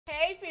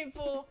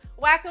people,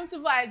 welcome to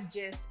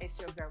Vybez. It's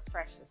your girl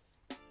Precious.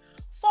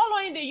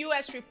 Following the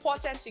US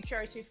reported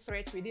security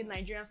threats within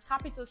Nigeria's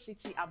capital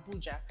city,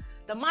 Abuja,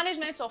 the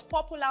management of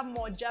popular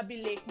mall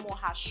Jabi Lake Mall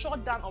has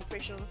shut down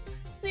operations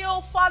till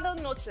further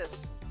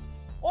notice.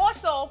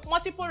 Also,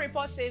 multiple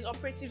reports say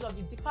operatives of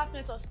the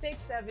Department of State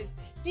Service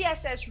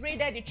 (DSS)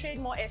 raided the Trade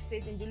Mall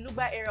estate in the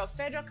Lugba area of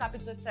Federal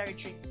Capital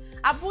Territory,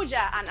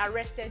 Abuja, and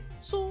arrested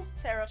 2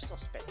 terror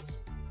suspects.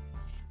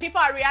 People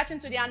are reacting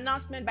to the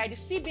announcement by the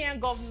CBN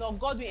Governor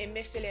Godwin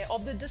Emefiele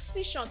of the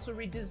decision to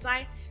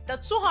redesign the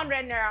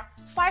 200 naira,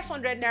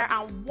 500 naira,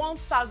 and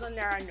 1000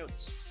 naira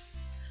notes.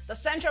 The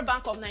Central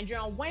Bank of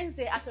Nigeria on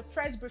Wednesday at a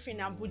press briefing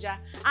in Abuja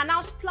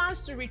announced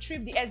plans to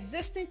retrieve the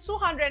existing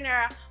 200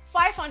 naira,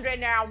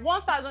 500 naira, and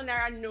 1000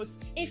 naira notes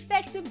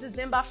effective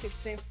December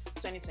 15,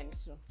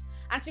 2022.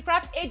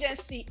 Anti-Graft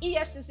Agency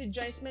EFCC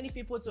joins many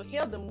people to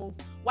hail the move,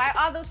 while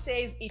others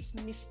say it's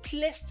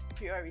misplaced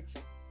priority.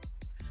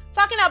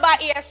 Talking about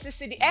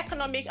EFCC, the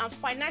Economic and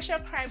Financial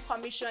Crime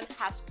Commission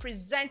has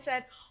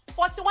presented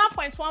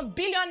 41.1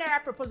 billion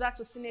naira proposal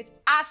to Senate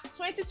as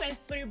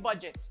 2023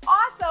 budget.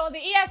 Also, the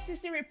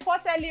EFCC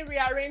reportedly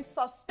rearranged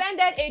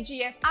suspended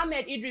AGF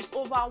Ahmed Idris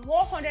over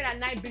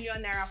 109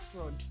 billion naira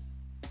fraud.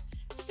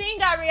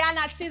 Singer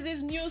Rihanna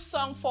teases new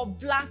song for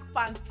Black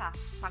Panther,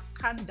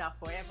 Wakanda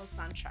Forever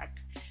soundtrack.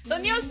 The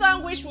new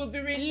song, which will be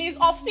released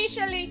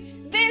officially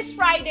this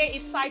Friday,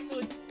 is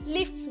titled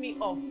Lift Me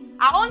Up.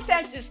 Our own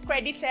Tems is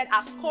credited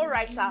as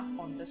co-writer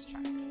on this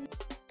track.